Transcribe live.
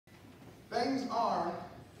Things are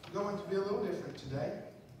going to be a little different today,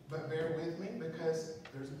 but bear with me because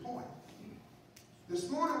there's a point. This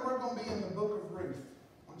morning we're going to be in the book of Ruth.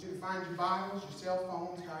 I want you to find your Bibles, your cell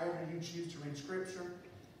phones, however you choose to read Scripture.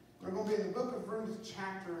 We're going to be in the book of Ruth,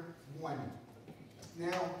 chapter 1.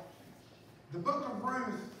 Now, the book of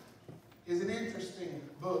Ruth is an interesting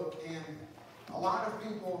book, and a lot of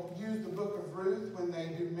people use the book of Ruth when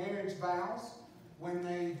they do marriage vows, when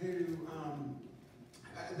they do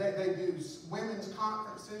women's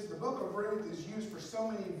conferences. The book of Ruth is used for so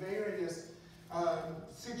many various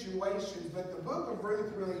situations, but the book of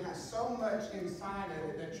Ruth really has so much inside of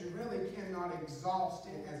it that you really cannot exhaust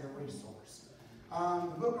it as a resource.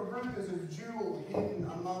 The book of Ruth is a jewel hidden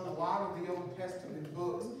among a lot of the Old Testament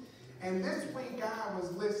books. And this week I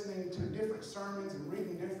was listening to different sermons and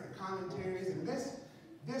reading different commentaries, and this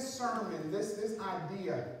sermon, this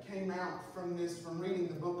idea came out from reading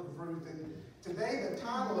the book of Ruth. And today the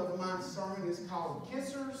title of my sermon is called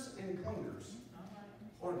Kissers and Cleaners,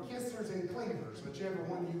 or Kissers and Cleavers, whichever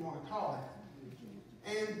one you want to call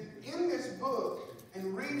it. And in this book,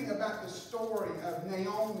 and reading about the story of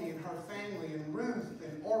Naomi and her family, and Ruth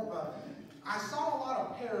and Orpah, I saw a lot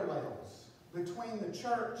of parallels between the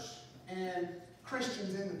church and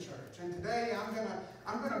Christians in the church. And today I'm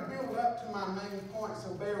gonna build up to my main point,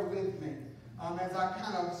 so bear with me as I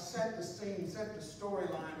kind of set the scene, set the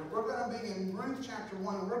storyline. But we're going to be in Ruth chapter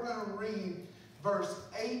 1, and we're going to read verse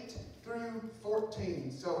 8 through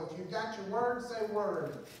 14. So if you've got your word, say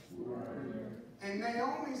word. Word. And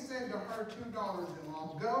Naomi said to her two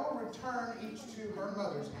daughters-in-law, "Go, return each to her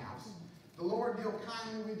mother's house. The Lord deal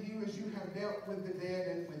kindly with you as you have dealt with the dead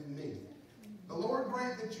and with me. The Lord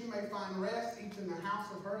grant that you may find rest each in the house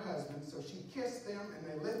of her husband." So she kissed them, and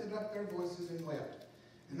they lifted up their voices and wept.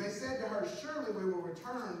 And they said to her, "Surely we will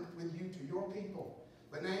return with you to your people."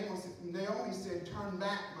 But Naomi said, "Turn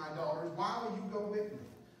back, my daughters. Why will you go with me?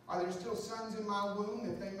 Are there still sons in my womb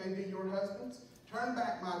that they may be your husbands? Turn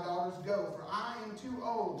back, my daughters, go, for I am too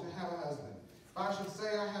old to have a husband. If I should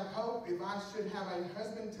say I have hope, if I should have a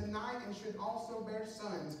husband tonight and should also bear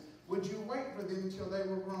sons, would you wait for them till they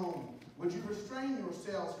were grown? Would you restrain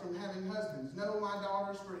yourselves from having husbands? No, my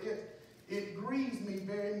daughters, for it grieves me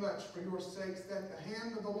very much for your sakes that the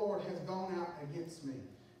hand of the Lord has gone out against me."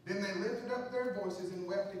 Then they lifted up their voices and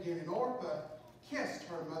wept again. And Orpah kissed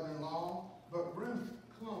her mother-in-law, but Ruth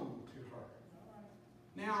clung to her.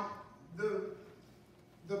 Now, the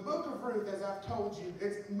book of Ruth, as I've told you,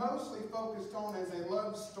 it's mostly focused on as a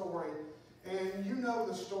love story. And you know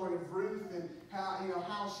the story of Ruth and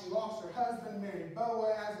how she lost her husband, married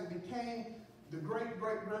Boaz, and became the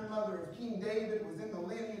great-great-grandmother of King David, was in the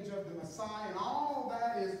lineage of the Messiah, and all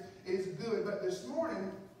that is good. But this morning,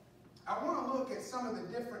 I want to look at some of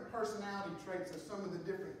the different personality traits of some of the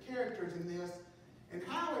different characters in this, and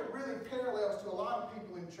how it really parallels to a lot of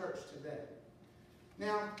people in church today.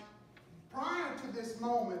 Now, prior to this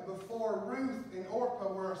moment, before Ruth and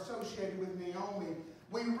Orpah were associated with Naomi,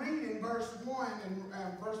 we read in verse 1,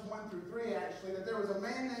 and verse 1 through 3 actually, that there was a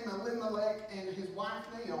man named Elimelech and his wife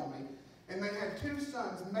Naomi, and they had two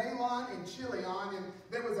sons, Mahlon and Chilion, and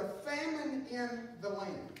there was a famine in the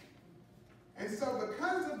land. And so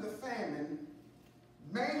because of the famine,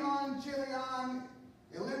 Mahlon, Chilion,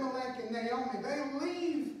 Elimelech, and Naomi, they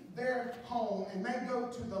leave their home and they go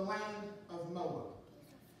to the land of Moab.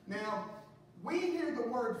 Now, we hear the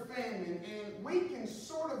word famine, and we can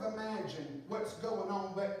sort of imagine what's going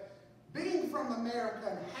on, but being from America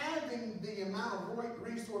and having the amount of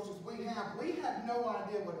resources we have no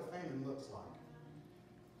idea what a famine looks like.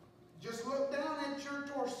 Just look down at your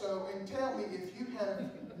torso and tell me if you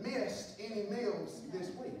have missed any meals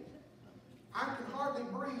this week. I can hardly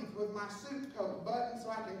breathe with my suit coat buttoned, so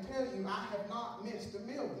I can tell you I have not missed a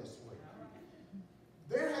meal this week.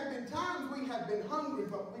 There have been times we have been hungry,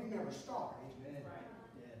 but we've never starved.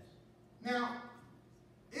 Now,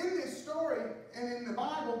 in this story and in the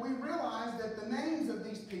Bible, we realize that the names of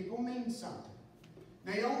these people mean something.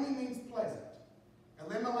 Naomi means pleasant.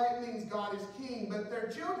 Elimelech means God is king, but their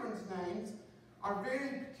children's names are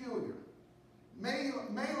very peculiar.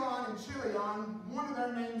 Mahlon and Chilion, one of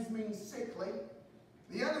their names means sickly.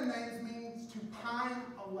 The other names means to pine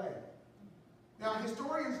away. Now,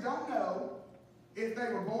 historians don't know if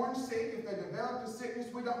they were born sick, if they developed a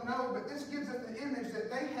sickness, we don't know, but this gives us the image that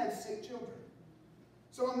they had sick children.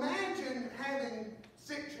 So imagine having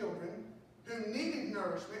sick children who needed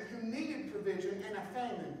nourishment, who needed provision, and a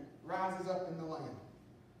famine rises up in the land.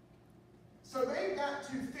 So they've got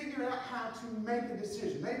to figure out how to make a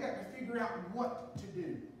decision. They've got to figure out what to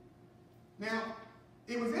do. Now,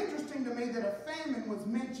 it was interesting to me that a famine was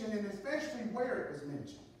mentioned, and especially where it was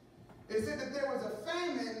mentioned. It said that there was a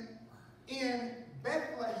famine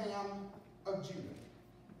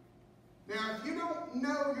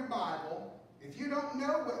If you don't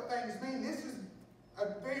know what things mean, this is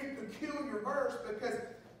a very peculiar verse because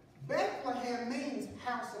Bethlehem means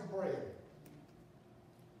house of bread.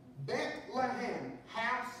 Bethlehem,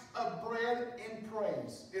 house of bread and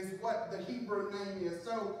praise, is what the Hebrew name is.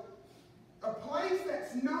 So, a place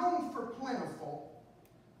that's known for plentiful,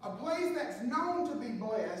 a place that's known to be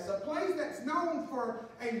blessed, a place that's known for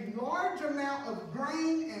a large amount of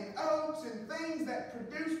grain and oats and things that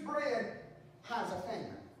produce bread, has a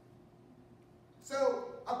famine. So,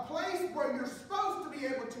 a place where you're supposed to be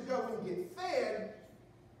able to go and get fed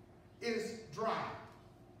is dry.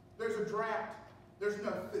 There's a drought. There's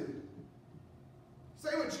no food. Say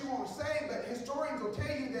what you want to say, but historians will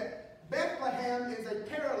tell you that Bethlehem is a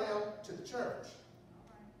parallel to the church.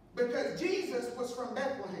 Because Jesus was from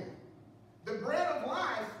Bethlehem. The bread of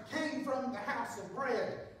life came from the house of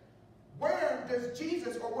bread. Where is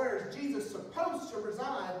Jesus supposed to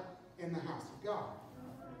reside? In the house of God.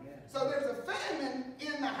 So there's a famine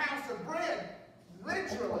in the house of bread,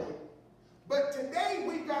 literally. But today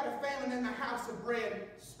we've got a famine in the house of bread,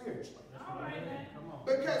 spiritually. All right, man. Come on.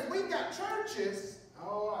 Because we've got churches.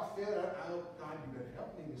 Oh, I feel it. Oh, God, you better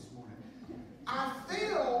help me this morning. I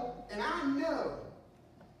feel and I know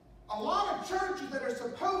a lot of churches that are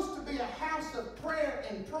supposed to be a house of prayer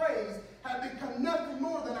and praise have become nothing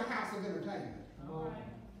more than a house of entertainment. All right.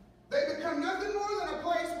 They become nothing more than a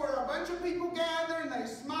place where a bunch of people gather and they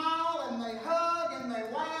smile and they hug and they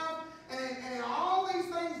laugh and all these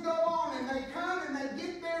things go on and they come and they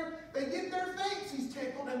get their fancies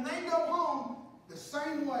tickled and they go home the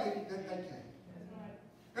same way that they came.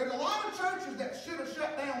 There's a lot of churches that should have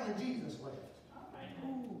shut down when Jesus left.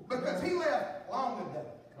 Because he left long ago.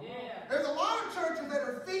 Yeah. There's a lot of churches that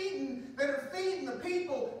are feeding the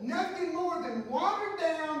people nothing more than watered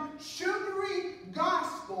down, sugary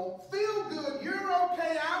gospel, feel good, you're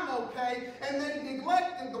okay, I'm okay, and they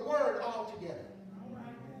neglected the word altogether.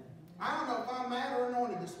 I don't know if I'm mad or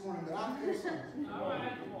anointed this morning, but I feel something.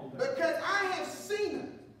 Because I have seen it.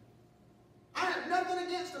 I have nothing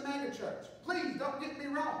against a mega church. Please don't get me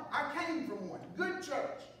wrong. I came from one. Good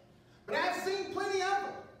church. But I've seen plenty of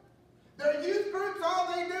them. Their youth groups,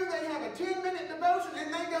 all they do, they have a 10-minute devotion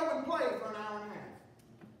and they go and play for an hour and a half.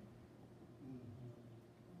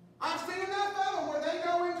 I've seen enough of them where they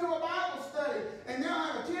go into a Bible study and they'll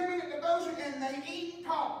have a 10-minute devotion and they eat and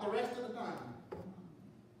talk the rest of the time.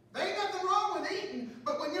 There ain't nothing wrong with eating,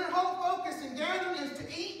 but when your whole focus in gathering is to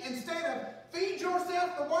eat instead of feed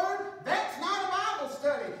yourself the word, that's not a Bible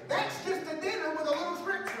study. That's just a dinner with a little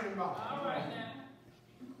scripture involved. All right now.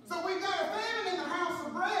 So we've got a famine in the house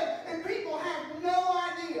of bread, and people have no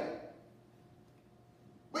idea.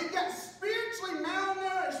 We've got spiritually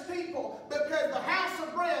malnourished people because the house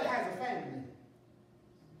of bread has a famine in it.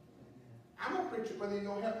 I'm going to preach it whether you're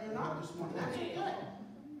going to help me or not this morning. That's okay.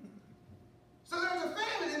 So there's a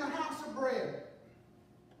famine in the house of bread.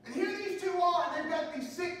 And here these two are, and they've got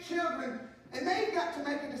these sick children, and they've got to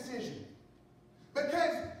make a decision.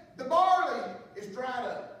 Because the barley is dried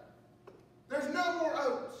up. There's no more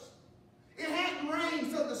oats. It hadn't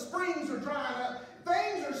rained, so the springs are drying up.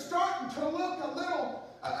 Things are starting to look a little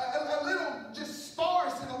just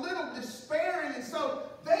sparse and a little despairing. And so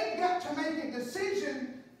they've got to make a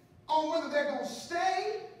decision on whether they're going to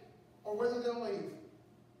stay or whether they'll leave.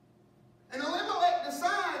 And Elimelech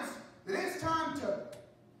decides that it's time to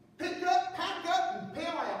pick up, pack up, and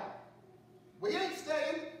peel out. We ain't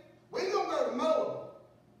staying. We're going to go to Moab.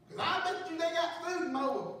 Because I bet you they got food in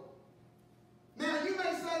Moab. Now, you may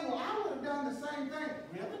say, well, I would have done the same thing.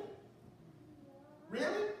 Really?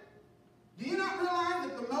 Really? Do you not realize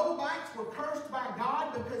that the Moabites were cursed by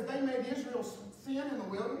God because they made Israel sin in the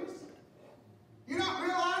wilderness? You not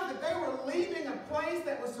realize that they were leaving a place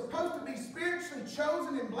that was supposed to be spiritually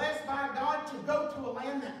chosen and blessed by God to go to a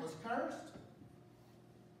land that was cursed?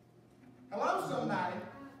 Hello, somebody.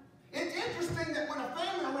 It's interesting that when a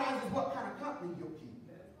famine arises, what kind of company you'll keep.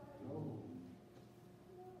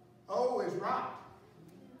 Oh, is right.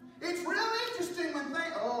 It's real interesting when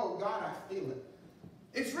things, oh God, I feel it.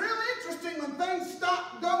 It's real interesting when things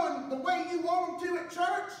stop going the way you want them to at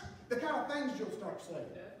church, the kind of things you'll start saying.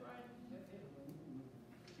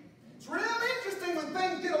 It's real interesting when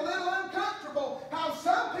things get a little uncomfortable, how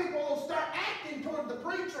some people will start acting toward the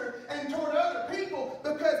preacher and toward other people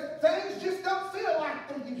because things just don't feel like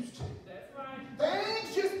they used to. That's right.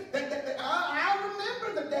 Things just, I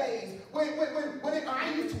remember the days when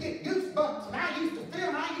I used to get goosebumps and I used to feel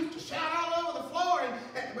and I used to shout all over the floor,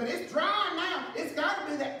 but it's dry now. It's got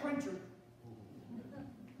to be that preacher.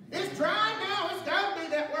 It's dry now. It's got to be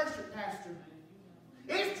that worship pastor.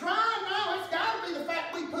 It's dry now. It's got to be the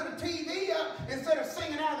fact we put a TV up instead of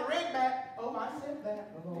singing out of the red back. Oh, I said that.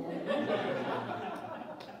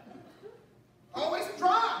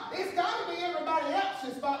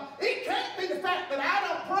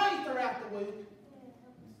 week.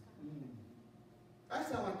 That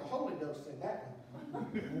sounds like the Holy Ghost said that one.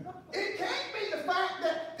 It can't be the fact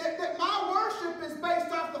that my worship is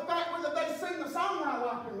based off the fact whether they sing the song I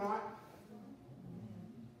like or not.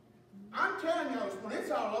 I'm telling you this one,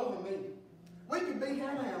 it's all over me. We could be here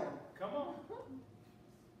an hour. Come on.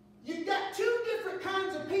 You've got two different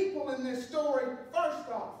kinds of people in this story, first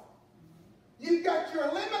off. You've got your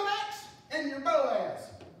Elimelechs and your Boaz.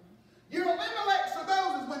 Your Elimelechs are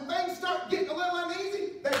those is when things start getting a little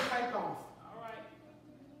uneasy, they take off. All right.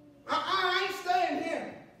 I ain't staying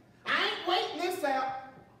here. I ain't waiting this out.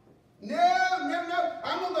 No.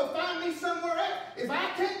 I'm going to go find me somewhere else. If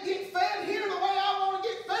I can't get fed here the way I want to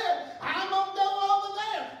get fed, I'm going to go over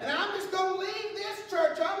there. And I'm just going to leave this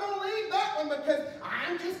church. I'm going to leave that one because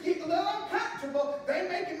I'm just getting a little uncomfortable. They're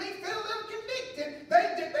making me feel a little convicted.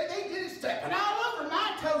 They did stepping all over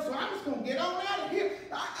my toes, so I'm just going to get on out of here.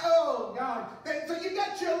 Oh, God. So you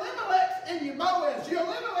got your Elimelechs and your Boaz. Your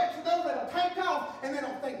Elimelechs are those that'll take off and they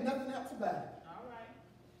don't think nothing else about it. All right.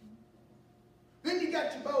 Then you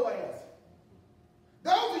got your Boaz.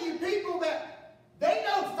 Those are you people that they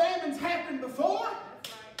know famines happened before,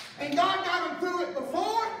 and God got them through it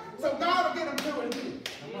before, so God will get them through it again.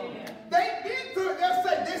 They've been through it. They'll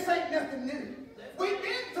say, this ain't nothing new. We've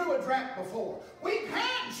been through a drought before. We've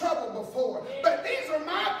had trouble before. But these are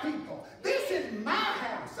my people. This is my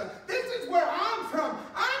house. This is where I'm from.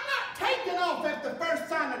 I'm not taking off at the first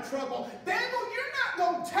sign of trouble. Devil, you're not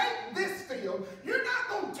going to take this field. You're not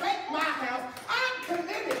going to take my house. I'm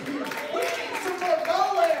committed here. We need some more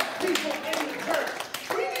Boaz people in the church.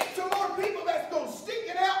 We need some more people that's going to stick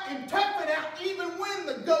it out and tough it out even when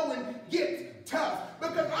the going gets tough.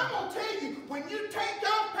 Because I'm going to tell you, when you take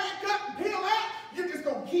off, pack up, and peel out, you're just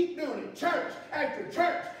going to keep doing it. Church after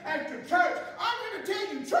church after church. I'm going to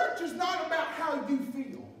tell you, church is not about how you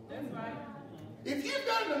feel. That's right. If you've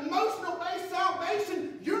got an emotional-based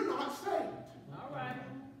salvation, you're not saved. All right.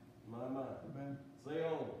 My. Say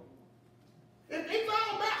on. If it's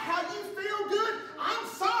all about how you feel good, I'm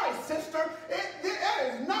sorry, sister.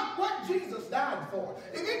 That is not what Jesus died for.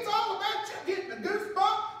 If it's all about you getting a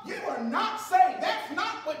goosebump, you are not saved. That's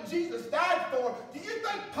not what Jesus died for. Do you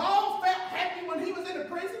think Paul felt happy when he was in a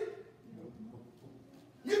prison?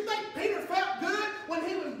 You think Peter felt good when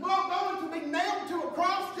he was going to be nailed to a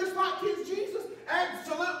cross just like his Jesus?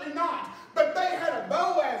 Absolutely not. But they had a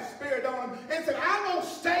Boaz spirit on them and said, I'm going to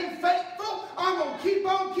stay faithful. I'm going to keep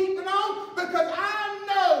on keeping on because I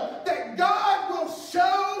know that God will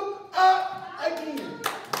show up again.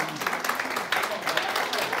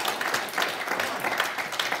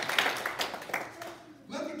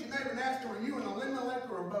 Look at your neighbor and ask him, are you an Elimelech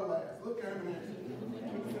or a Boaz? Look at him and ask him.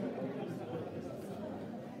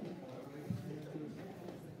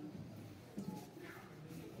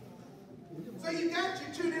 So you got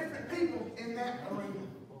your two different people in that arena.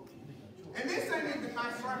 And this ain't even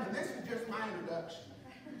my sermon. This is just my introduction.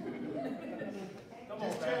 Come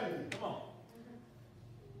on, Just telling you. Come on.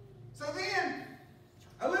 So then,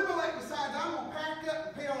 Elimelech decides, I'm going to pack up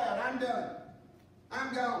and peel out. I'm done.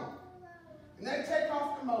 I'm gone. And they take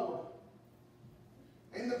off the mower.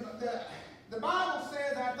 And the Bible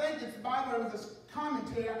says, I think it's the Bible, it was a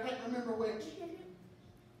commentary, I can't remember which,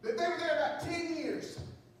 that they were there about 10 years.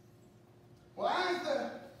 Well, as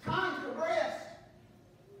the time progressed,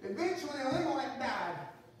 eventually Elimelech died.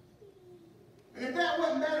 And if that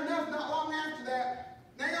wasn't bad enough, not long after that,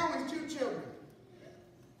 Naomi's two children,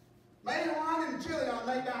 Mahlon and Chilion,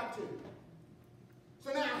 they died too.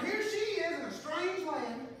 So now here she is in a strange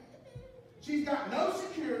land. She's got no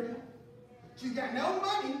security. She's got no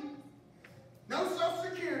money, no Social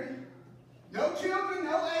Security, no children,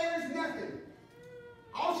 no heirs, nothing.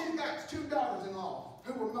 All she's got is two daughters-in-law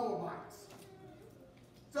who were Moabites.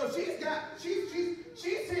 So she's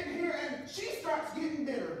sitting here and she starts getting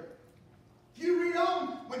bitter. If you read on,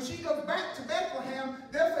 when she goes back to Bethlehem,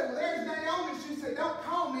 they'll say, well, there's Naomi. She said, don't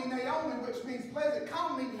call me Naomi, which means pleasant.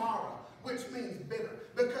 Call me Mara, which means bitter.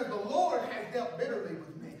 Because the Lord has dealt bitterly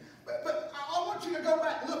with me. But I want you to go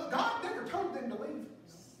back and look. God never told them to leave.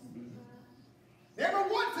 Never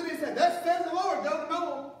once did he say, thus says the Lord, go to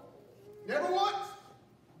Moab. Never once.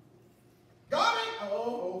 God ain't,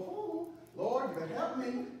 Lord, you better help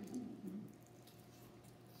me.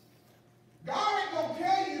 God ain't going to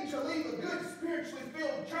tell you to leave a good, spiritually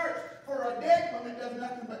filled church for a dead one that does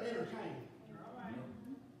nothing but entertain. Right.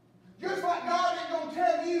 Just like God ain't going to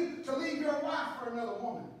tell you to leave your wife for another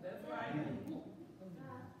woman. That's right.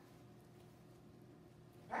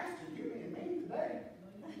 Pastor, you being mean today.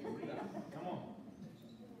 Come on.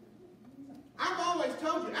 I've always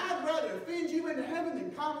told you, I'd rather offend you into heaven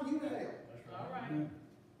than call you to hell. All right.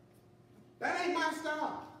 That ain't my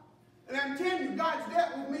style. And I'm God's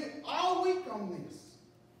dealt with me all week on this.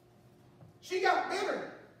 She got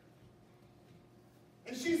bitter.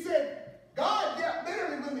 And she said, God dealt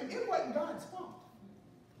bitterly with me. It wasn't God's fault.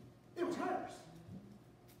 It was hers.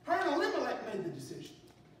 Her and Elimelech made the decision.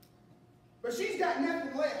 But she's got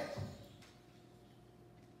nothing left.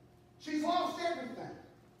 She's lost everything.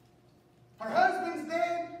 Her husband's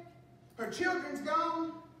dead. Her children's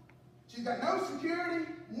gone. She's got no security,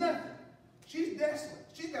 nothing. She's desolate.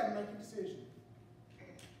 She's got to make a decision.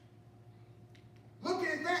 Looking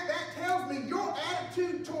at that, that tells me your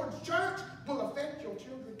attitude towards church will affect your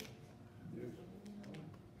children.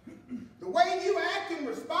 The way you act and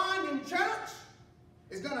respond in church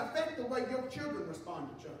is going to affect the way your children respond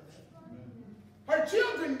to church. Her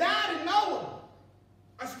children died in Noah,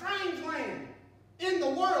 a strange land, in the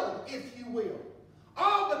world, if you will.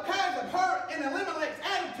 All because of her and Elimelech's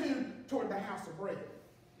attitude toward the house of bread.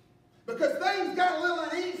 Because things got a little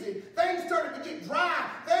uneasy. Things started to get dry.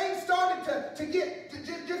 Things started to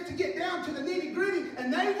get down to the nitty gritty.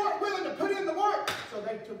 And they weren't willing to put in the work. So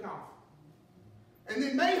they took off. And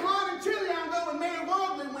then Mahon and Chilion go and marry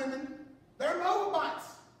worldly women. They're Moabites.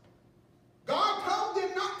 God told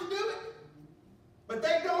them not to do it. But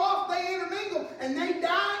they go off, they intermingle, and they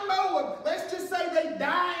die in Moab. Let's just say they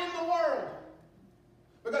die in the world.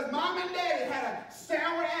 Because mom and daddy had a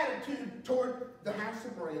sour attitude toward the house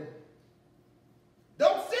of bread.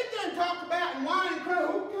 Don't sit there and talk about and whine and cry,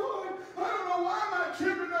 oh God, I don't know why my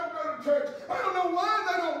children don't go to church. I don't know why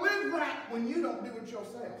they don't live right when you don't do it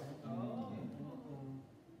yourself.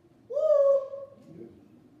 Woo!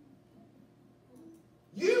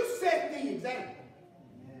 You set the example.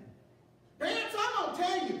 Parents, I'm going to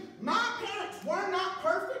tell you, my parents were not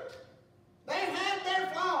perfect. They had their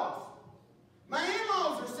flaws. My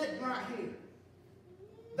in-laws are sitting right here.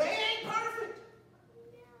 They ain't perfect.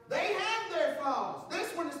 They have their flaws.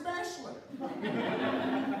 This one especially.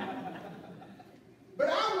 But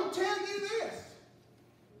I will tell you this.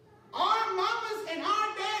 Our mamas and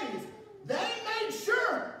our daddies, they made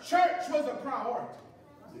sure church was a priority.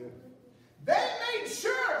 Yeah. They made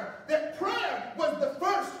sure that prayer was the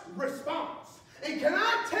first response. And can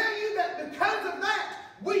I tell you that because of that,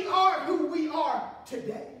 we are who we are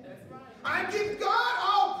today. I give God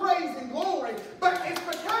all praise and glory, but it's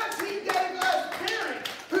because He gave us parents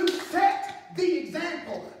who set the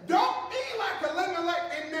example. Don't be like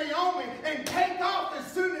Elimelech and Naomi and take off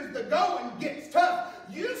as soon as the going gets tough.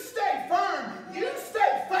 You stay firm, you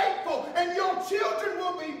stay faithful, and your children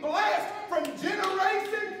will be blessed from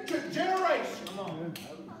generation to generation. Come on.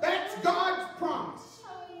 That's God's promise.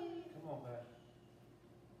 Come on,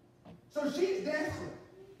 man. So she's desolate.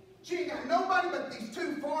 She ain't got nobody but these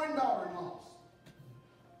two foreign daughter-in-laws.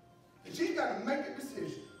 And she's got to make a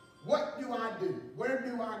decision. What do I do? Where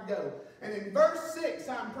do I go? And in verse 6,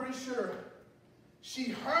 I'm pretty sure,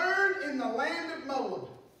 she heard in the land of Moab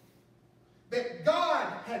that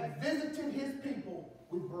God had visited His people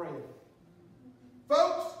with bread.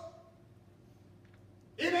 Folks,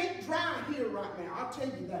 it ain't dry here right now, I'll tell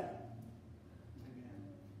you that.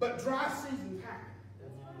 But dry seasons happen.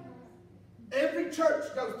 Every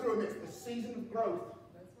church goes through them. It's the season of growth.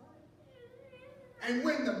 And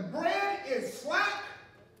when the bread is slack,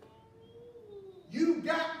 you've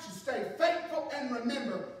got to stay faithful and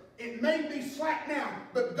remember, it may be slack now,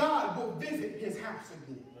 but God will visit His house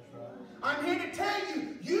again. I'm here to tell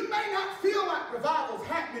you, you may not feel like revival's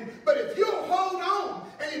happening, but if you'll hold on,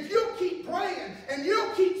 and if you'll keep praying, and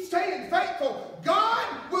you'll keep staying faithful, God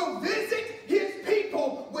will visit His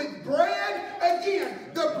people with bread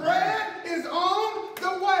again. The bread is on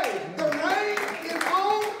the way. The rain is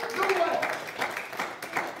on the way.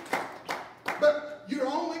 But you're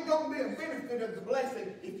only going to be a benefit of the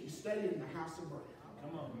blessing if you stay in the house of bread.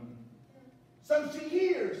 Come on. So she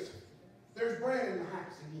hears there's bread in the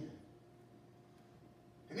house again.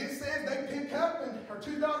 And it says they pick up and her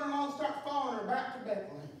two daughters-in-law start following her back to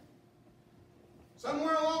Bethlehem.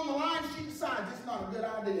 Somewhere along the line, she decides it's not a good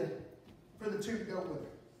idea for the two to go with her.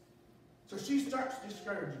 So she starts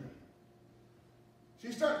discouraging me.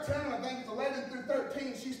 She starts telling them, I think it's 11 through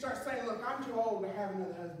 13, she starts saying, look, I'm too old to have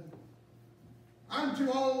another husband. I'm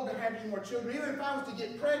too old to have any more children. Even if I was to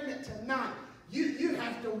get pregnant tonight, you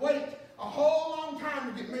have to wait a whole long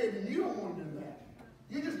time to get married, and you don't want to do that.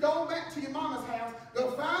 You just go back to your mama's house,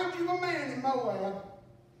 go find you a man in Moab,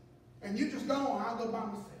 and you just go on, I'll go by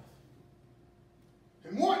myself.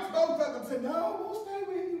 And once both of them said, no, we'll stay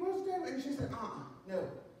with you, we'll stay with you. And she said, no,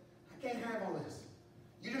 I can't have all this.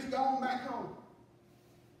 You just go on back home.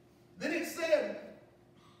 Then it said,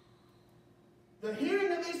 the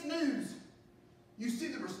hearing of this news, you see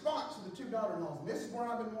the response of the two daughter-in-laws. And this is where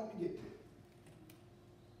I've been wanting to get to.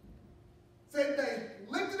 said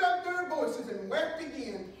they lifted up their voices and wept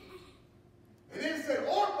again. And then it said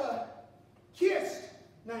Orpah kissed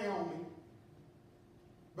Naomi,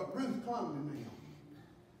 but Ruth clung to Naomi.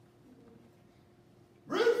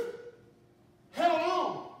 Ruth held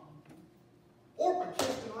on. Orpah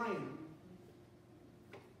kissed and ran.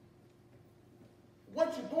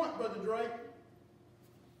 What's your point, Brother Drake?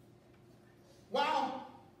 While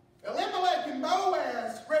Elimelech and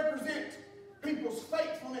Boaz represent people's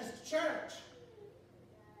faithfulness to church,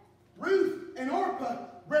 Ruth and Orpah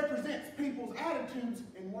represents people's attitudes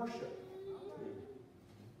in worship.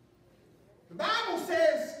 The Bible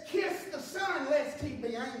says, kiss the Son lest he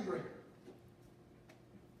be angry.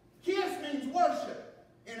 Kiss means worship,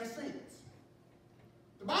 in a sense.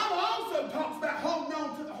 The Bible also talks about holding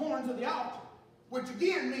on to the horns of the altar, which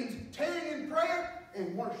again means tarrying in prayer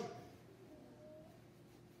and worship.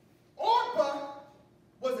 Orpah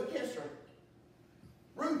was a kisser.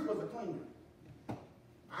 Ruth was a cleaner.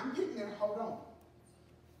 I'm getting there, hold on.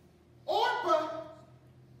 Orpah,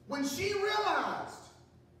 when she realized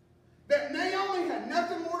that Naomi had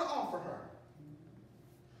nothing more to offer her,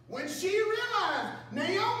 when she realized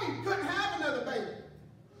Naomi couldn't have another baby,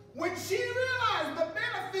 when she realized the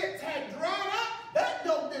benefits had dried up, that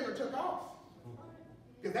gold digger took off.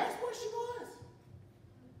 Because that's where she was.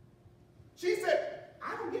 She said,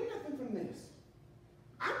 I don't get nothing from this.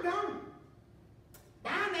 I'm done.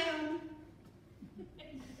 Bye now.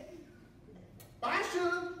 Bye,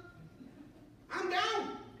 sugar. I'm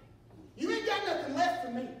done. You ain't got nothing left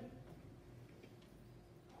for me.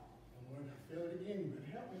 Lord, I feel it again. You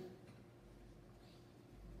better help me.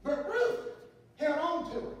 But Ruth held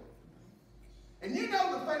on to it. And you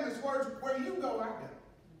know the famous words, where you go, I go.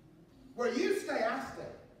 Where you stay, I stay.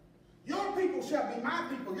 Your people shall be my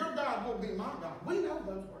people. Your God will be my God. We know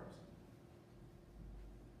those words.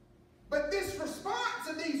 But this response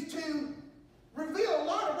of these two reveal a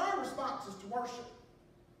lot of our responses to worship.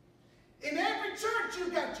 In every church,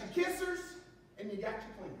 you've got your kissers and you got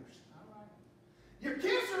your cleaners. All right. Your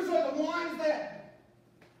kissers are the ones that,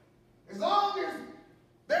 as long as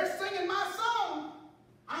they're singing my song,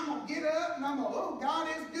 I'm going to get up and I'm going to, oh, God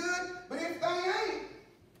is good. But if they ain't,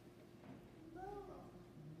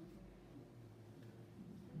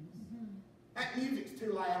 that music's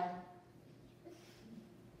too loud.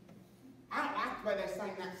 I don't like the way they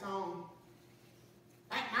sing that song.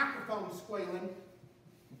 That microphone's squealing.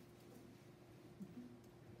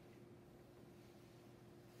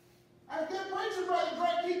 That's good preacher, Brother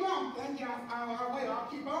Drake. Keep on. Thank you. I'll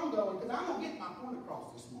keep on going because I'm going to get my point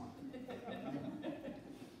across this morning.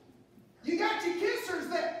 You got your kissers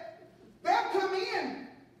that they'll come in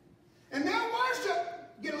and they'll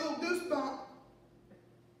worship, get a little goosebump,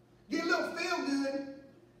 get a little feel good.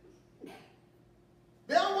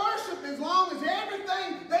 They'll worship as long as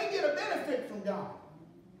everything, they get a benefit from God.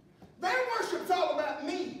 Their worship's all about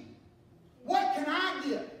me. What can I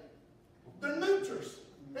get? They're neutrals.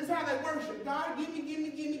 That's how they worship. God, give me, give me,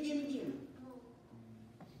 give me, give me, give me.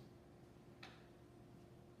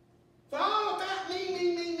 It's all about me,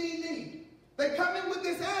 me, me, me, me. They come in with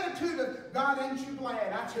this attitude of, God, ain't you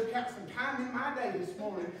glad I took out some time in my day this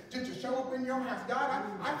morning to show up in your house. God,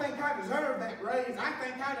 I think I deserve that raise. I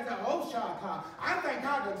think I deserve, oh, Shaka. I think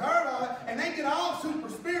I deserve it. And they get all super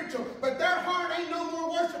spiritual, but their heart ain't no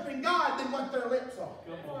more worshiping God than what their lips are.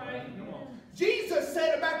 Come on, man. Come on. Jesus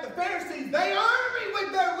said about the Pharisees, they honor me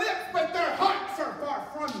with their lips, but their hearts are far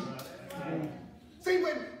from me. Right. See,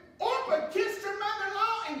 when Orpah kissed her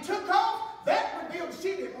mother-in-law and took off, that revealed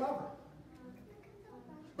she didn't love her.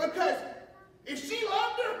 Because if she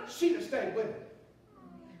loved her, she'd have stayed with her.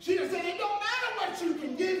 She'd have said, it don't matter what you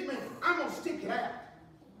can give me, I'm going to stick it out.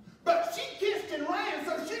 But she kissed and ran,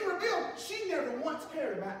 so she revealed she never once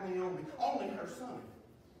cared about Naomi, only her son.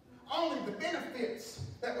 Only the benefits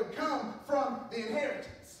that would come from the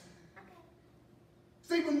inheritance.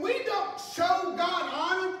 See, when we don't show God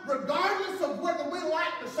honor, regardless of whether we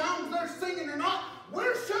like the songs they're singing or not,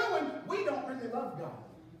 we're showing we don't really love God.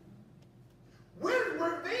 We're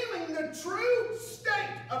revealing the true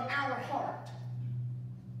state of our heart.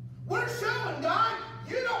 We're showing God,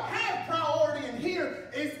 you don't have priority in here.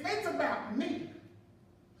 It's about me.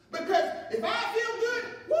 Because if I feel good,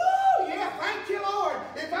 woo, yeah, thank you, Lord.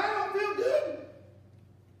 If I don't feel good,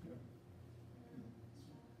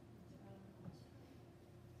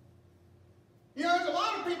 you know, there's a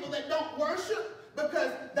lot of people that don't worship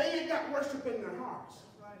because they ain't got worship in their hearts.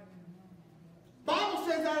 Bible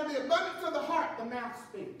says out of the abundance of the heart, the mouth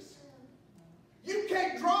speaks. You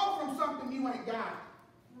can't draw from something you ain't got.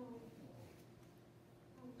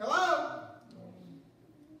 Hello?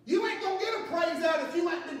 You ain't going to get a praise out if you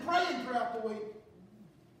ain't been praying throughout the week.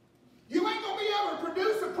 You ain't going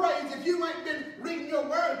praise if you ain't been reading your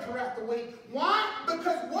word throughout the week. Why?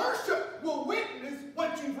 Because worship will witness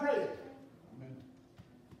what you've read.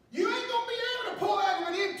 You ain't going to be able to pull out of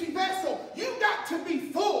an empty vessel. You've got to be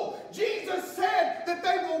full. Jesus said that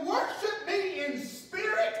they will worship me in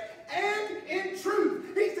spirit and in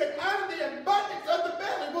truth. He said, out of the abundance of the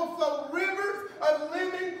belly will flow rivers of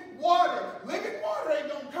living water. Living water ain't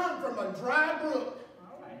going to come from a dry brook.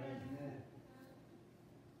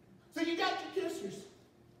 So you got your kissers.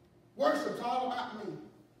 Worship's all about me.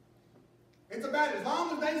 It's about as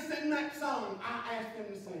long as they sing that song, I ask them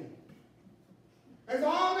to sing. As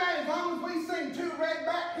long as we sing 2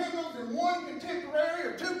 read-back hymnals and 1 contemporary,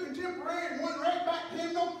 or 2 contemporary and 1 read-back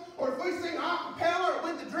hymnal, or if we sing a cappella or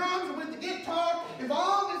with the drums or with the guitar, as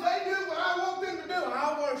long as they do what I want them to do,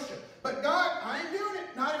 I'll worship. But God, I ain't doing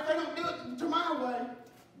it. Not if they don't do it to my way.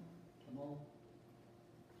 Come on.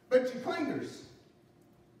 But you clingers.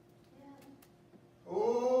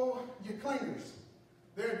 Oh, you clingers.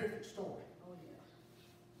 They're a different story. Oh, yeah.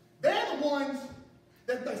 They're the ones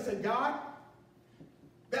that they say, God,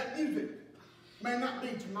 that music may not be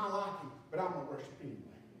to my liking, but I'm going to worship anyway.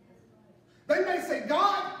 They may say,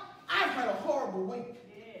 God, I've had a horrible week,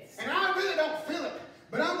 and I really don't feel it,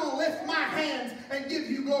 but I'm going to lift my hands and give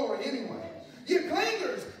you glory anyway. Your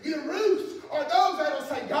clingers, your roofs, are those that will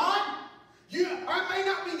say, God, I may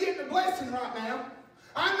not be getting a blessing right now.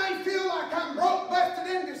 I may feel like I'm broke,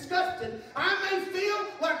 busted, and disgusted. I may feel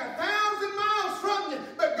like 1,000 miles from you,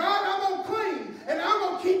 but God, I'm going to cling, and I'm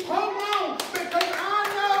going to keep holding on, because I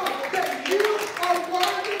know that you are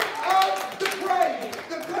worthy of the praise.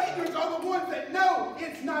 The clingers are the ones that know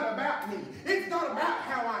it's not about me. It's not about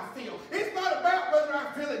how I feel. It's not about whether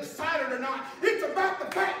I feel excited or not. It's about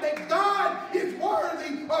the fact that God is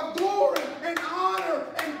worthy of glory and honor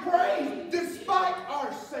and praise despite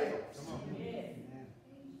ourselves.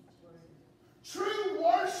 True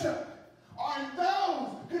worship are those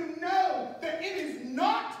who know that it is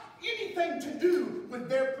not anything to do with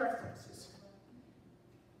their preferences.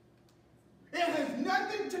 It has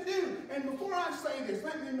nothing to do, and before I say this,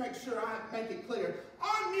 let me make sure I make it clear.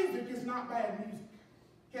 Our music is not bad music,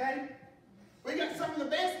 okay? We got some of the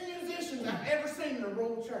best musicians I've ever seen in a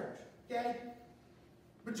rural church, okay?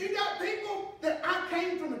 But you got people that I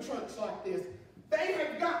came from a church like this. They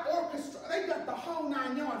have got orchestra. They've got the whole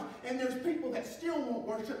 9 yards. And there's people that still won't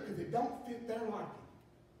worship because it don't fit their liking.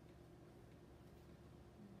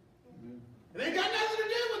 It ain't got nothing to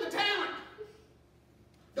do with the talent.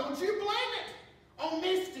 Don't you blame it on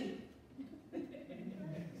Misty.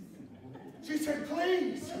 She said,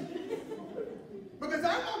 please. Because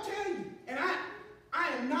I'm going to tell you, and I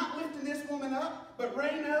am not lifting this woman up, but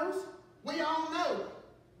Ray knows, we all know,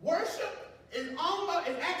 worship is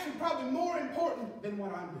actually probably more important than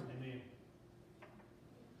what I'm doing. Amen.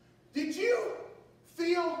 Did you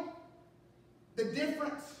feel the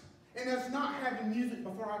difference in us not having music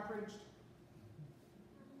before I preached?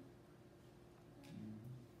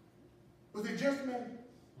 Was it just me?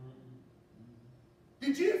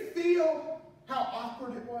 Did you feel how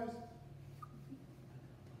awkward it was?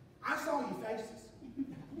 I saw your faces.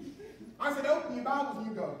 I said, open your Bibles and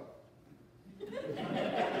you go.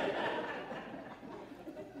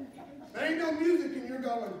 There ain't no music and you're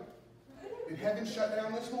going, did heaven shut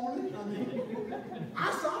down this morning? I mean,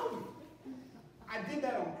 I saw you. I did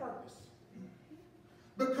that on purpose.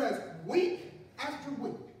 Because week after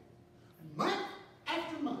week, month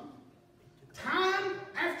after month, time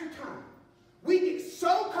after time, we get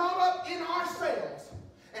so caught up in ourselves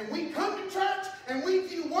and we come to church and we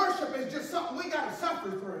view worship as just something we got to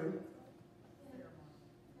suffer through.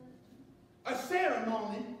 A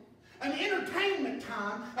ceremony, an entertainment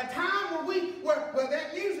time, a time where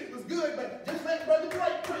that music was good, but just let Brother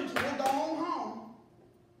Drake preach and we'll go on home.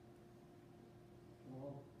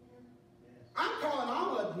 I'm calling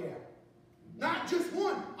all of you out. Not just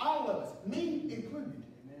one, all of us, me included.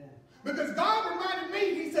 Amen. Because God reminded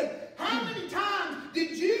me, he said, how many times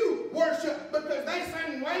did you worship because they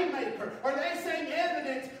sang Waymaker or they sang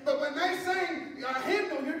Evidence, but when they sang a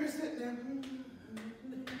hymnal, you're just sitting there.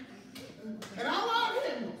 And I love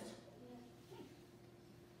hymnals.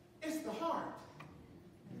 It's the heart.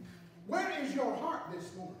 Where is your heart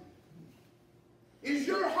this morning? Is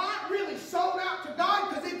your heart really sold out to God?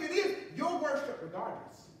 Because if it is, you'll worship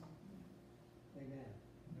regardless. Amen.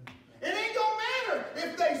 It ain't going to matter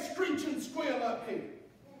if they screech and squeal up here.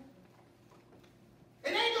 It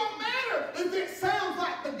ain't going to matter if it sounds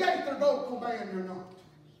like the Gaither vocal band or not.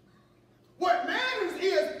 What matters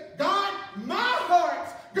is, God, my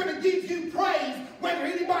heart's going to give you praise whether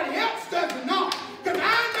anybody else does or not. Because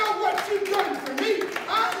I know what you've done for me.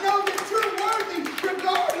 I know that you're worthy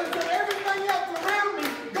regardless of everything else around me.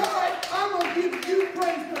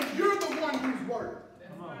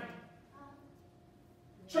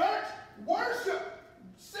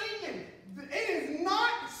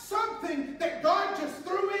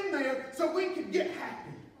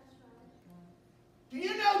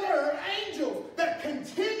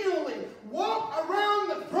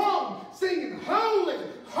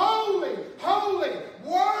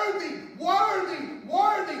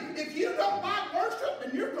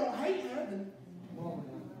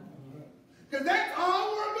 Because that's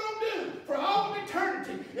all we're going to do for all of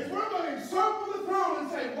eternity, is we're going to encircle the throne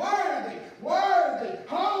and say, worthy, worthy,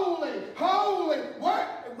 holy, holy,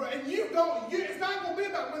 and it's not going to be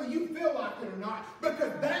about whether you feel like it or not,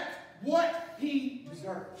 because that's what he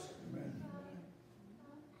deserves. Amen.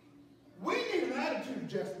 We need an attitude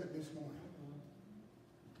adjustment this morning.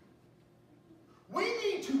 We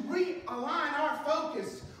need to realign our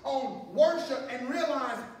focus on worship and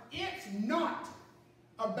realize it's not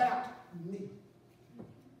about me.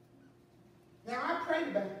 Now, I prayed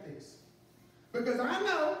about this because I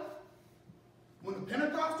know when the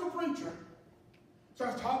Pentecostal preacher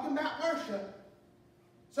starts talking about worship,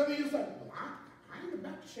 some of you say, well, I ain't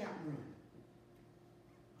about to shout and run.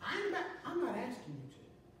 I'm not asking you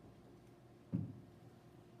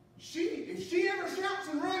to. If she ever shouts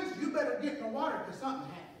and runs, you better get in the water because something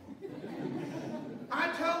happened. I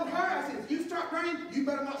told her, I said, if you start running, you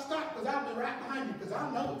better not stop because I'll be right behind you because I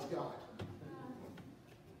know it's God.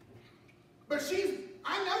 But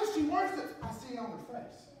I know she worships. I see it on her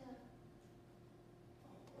face.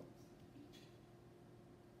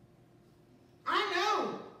 I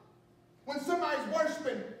know when somebody's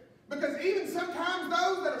worshiping, because even sometimes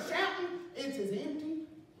those that are shouting, it's as empty.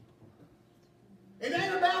 It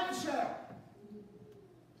ain't about the shout.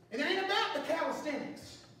 It ain't about the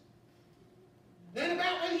calisthenics. It ain't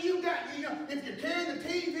about whether you got, if you're carrying the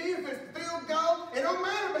TV, if it's the field goal. It don't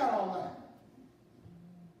matter about all that.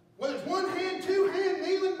 Whether it's one hand, two hand,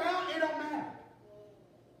 kneeling, bowing, it don't matter.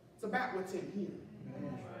 It's about what's in here.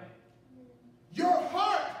 Your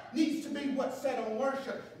heart needs to be what's said on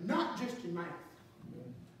worship, not just your mouth,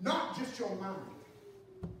 not just your mind.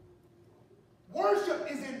 Worship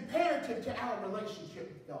is imperative to our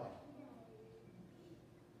relationship with God.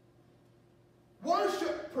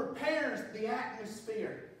 Worship prepares the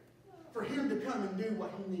atmosphere for Him to come and do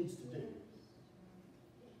what He needs to do.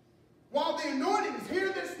 While the anointing is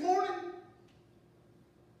here this morning,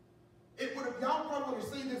 y'all probably would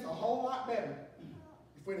have seen this a whole lot better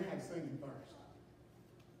if we'd have had singing first.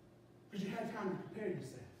 Because you had time to prepare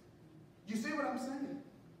yourself. You see what I'm saying?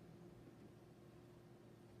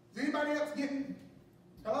 Is anybody else getting?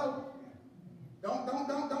 Hello?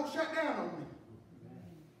 Don't shut down on me.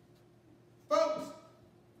 Folks,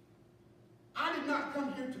 I did not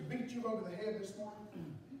come here to beat you over the head this morning.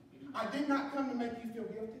 I did not come to make you feel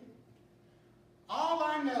guilty. All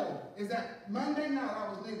I know is that Monday night I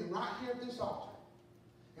was leaving right here at this altar.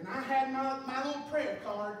 And I had my little prayer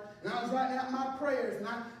card, and I was writing out my prayers, and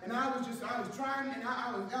I was trying, and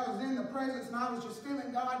I was in the presence, and I was just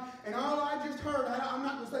feeling God, and all I just heard, I'm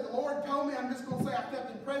not going to say the Lord told me, I'm just going to say I felt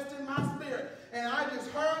impressed in my spirit, and I just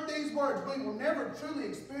heard these words: we will never truly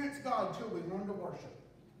experience God until we learn to worship.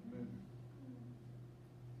 Amen.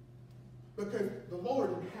 Because the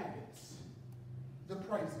Lord inhabits the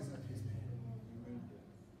praises of His people.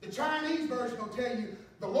 The Chinese version will tell you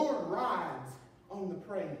the Lord rides on the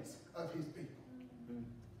praise of His people.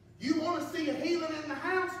 You want to see a healing in the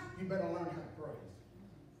house? You better learn how to praise.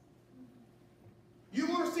 You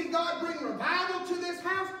want to see God bring revival to this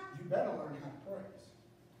house? You better learn how to praise.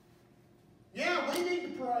 Yeah, we need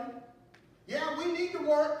to pray. Yeah, we need to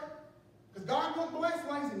work, because God won't bless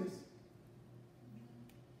laziness.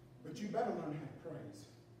 But you better learn how to praise,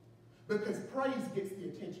 because praise gets the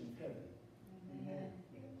attention of heaven. Amen.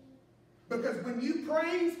 Because when you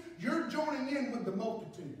praise, you're joining in with the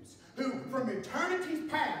multitudes who from eternity's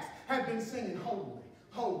past have been singing holy,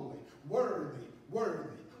 holy, worthy, worthy,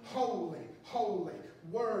 holy, holy,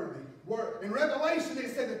 worthy, worthy. In Revelation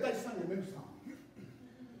it said that they sang a new song.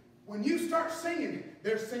 When you start singing,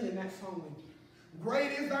 they're singing that song with you.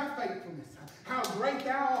 Great is thy faithfulness. How great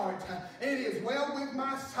thou art. It is well with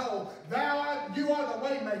my soul. You are the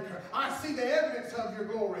way maker. I see the evidence of your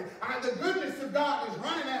glory. The goodness of God is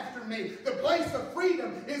running after me. The place of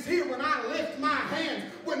freedom is here when I lift my hands.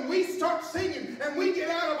 When we start singing and we get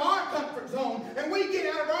out of our comfort zone and we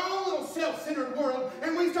get out of our own little self-centered world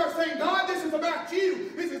and we start saying, God, this is about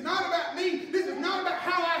you. This is not about me. This is not about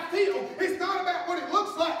how I feel. It's not about what it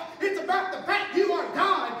looks like. It's about the fact you are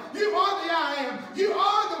God. You are the I am. You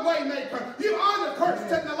are the way maker. You are the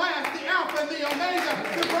first and the last, the Alpha and the Omega,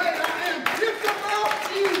 the great I am. It's about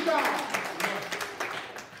you, God.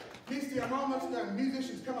 Misty, I'm almost done.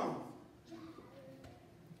 Musicians, come on.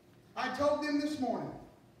 I told them this morning,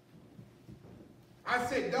 I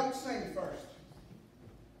said, don't sing first.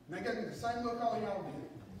 And they gave me the same look all y'all did.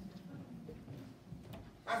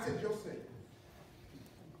 I said, you'll see.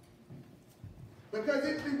 Because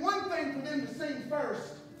it'd be one thing for them to sing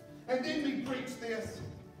first, and then we preach this.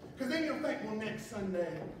 Because then you'll think, well, next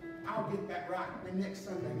Sunday, I'll get that right. And next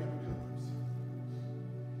Sunday never comes.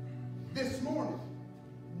 This morning,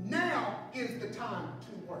 now is is the time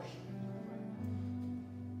to worship.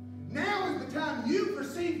 Now is the time you've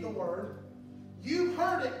received the word, you've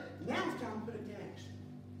heard it, now it's time to put it to action.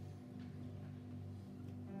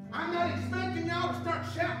 I'm not expecting y'all to start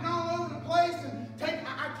shouting all over the place and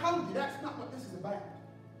I told you that's not what this is about.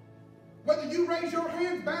 Whether you raise your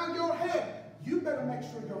hands, bow your head, you better make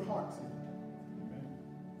sure your heart's in it.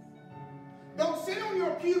 Don't sit on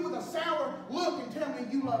your pew with a sour look and tell me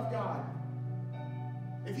you love God.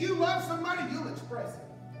 If you love somebody, you'll express it.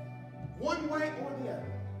 One way or the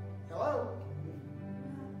other. Hello?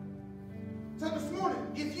 So this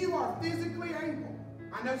morning, if you are physically able,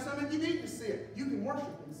 I know some of you need to sit. You can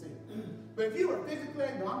worship and sit. But if you are physically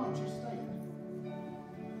able, I want you to stand.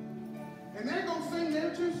 And they're going to sing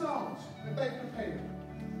their 2 songs that they've prepared.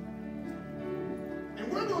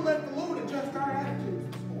 And we're going to let the Lord adjust our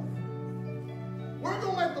attitudes this morning. We're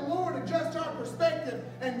going to let the Lord adjust our perspective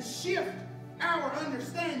and shift our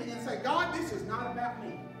understanding and say, God, this is not about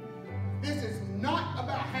me. This is not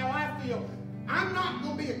about how I feel. I'm not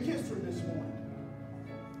going to be a kisser this morning.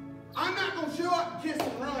 I'm not going to show up and kiss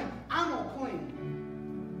and run. I'm going to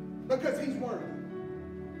clean because he's worthy.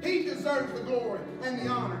 He deserves the glory and the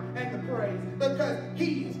honor and the praise because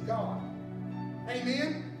he is God.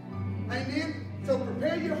 Amen? Amen? So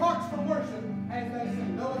prepare your hearts for worship as they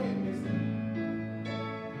sing.